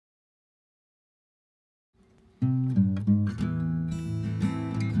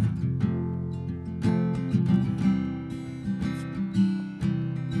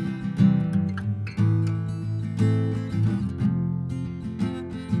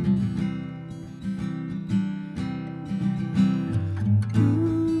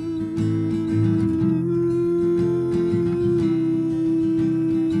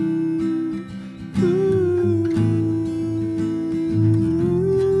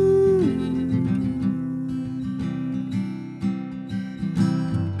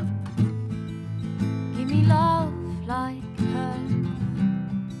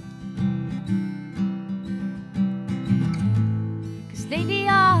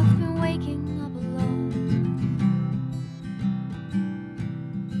I've been waking up alone.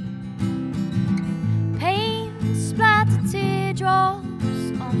 Pain splattered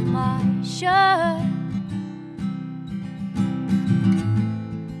teardrops on my shirt.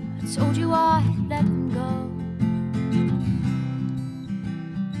 I told you I'd let them go.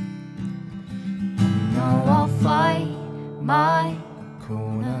 Now I'll fight my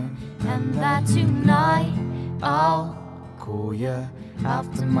corner, and that tonight I'll call you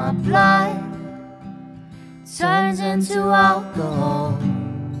after my blood turns into alcohol.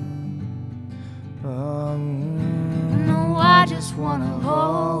 No, I just wanna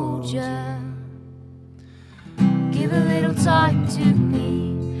hold you. Give a little time to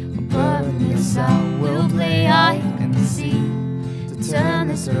me. We'll burn this out. We'll play hide and seek to turn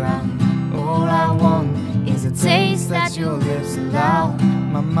this around. All I want is a taste that your lips allow.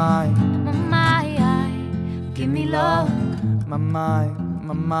 My mind, give me love. My mind,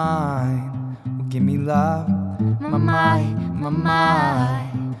 give me love. My mind,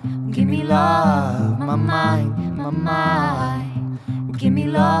 give me love. My mind, give me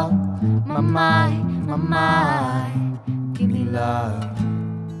love. My mind, give me love.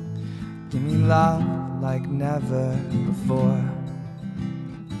 Give me love like never before.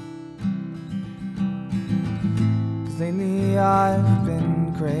 Lately I've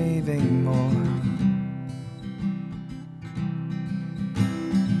been craving more,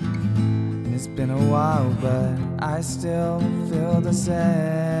 and it's been a while, but I still feel the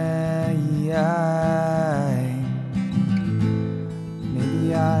same.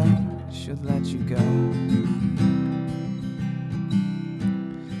 Maybe I should let you go,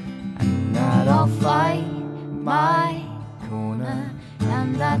 and that I'll fight my corner,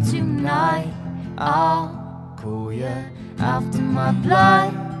 and that tonight I'll call you after my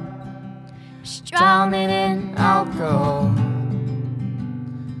blood is drowning in alcohol.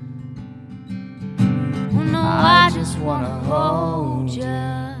 Oh no, I just wanna hold you.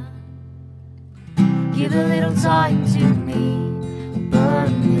 Give a little time to me. We'll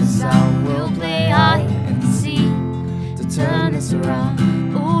burn this out. We'll play hide and seek to turn this around.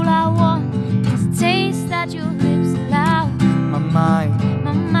 All I want is a taste that your lips allow. My mind,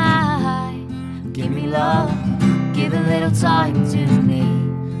 give me love. Give a little time to me.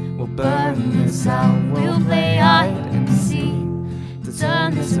 We'll burn this out. We'll play hide and seek to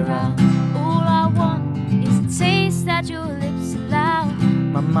turn this around. All I want is a taste that your lips allow.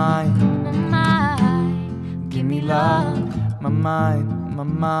 My mind, give me love. My mind,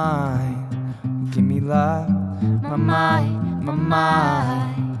 give me love. My mind,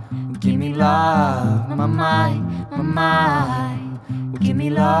 give me love. My mind, give me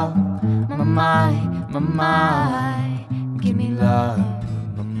love. My mind, give me love. My mind, give me love,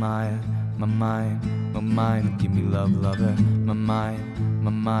 lover. My mind, give me love, lover. My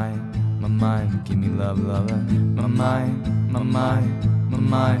mind, give me love, lover. My mind, give me love, lover. My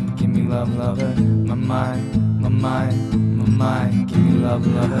mind, give me love, lover. My mind, give me love,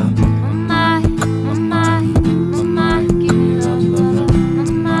 lover.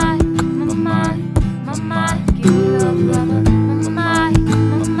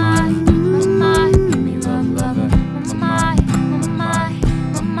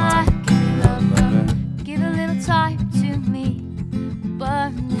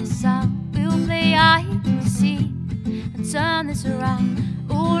 Turn this around.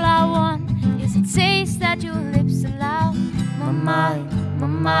 All I want is a taste that your lips allow. My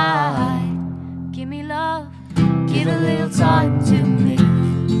mind, give me love. Give a little time to me.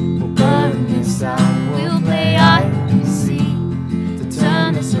 We'll burn this out. We'll play hide and seek to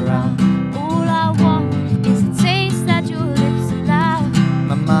turn this around. All I want is a taste that your lips allow.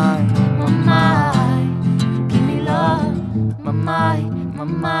 My mind, give me love. My mind,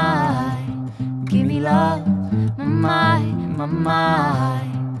 give me love. My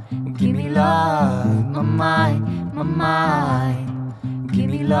mind, give me love. My mind, give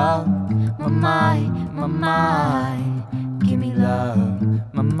me love. My mind, give me love.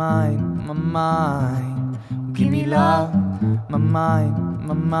 My mind, give me love. My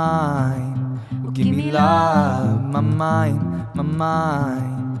mind, give me love. My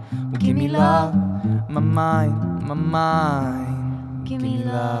mind, give me love. My mind, give me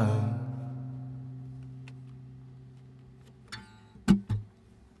love.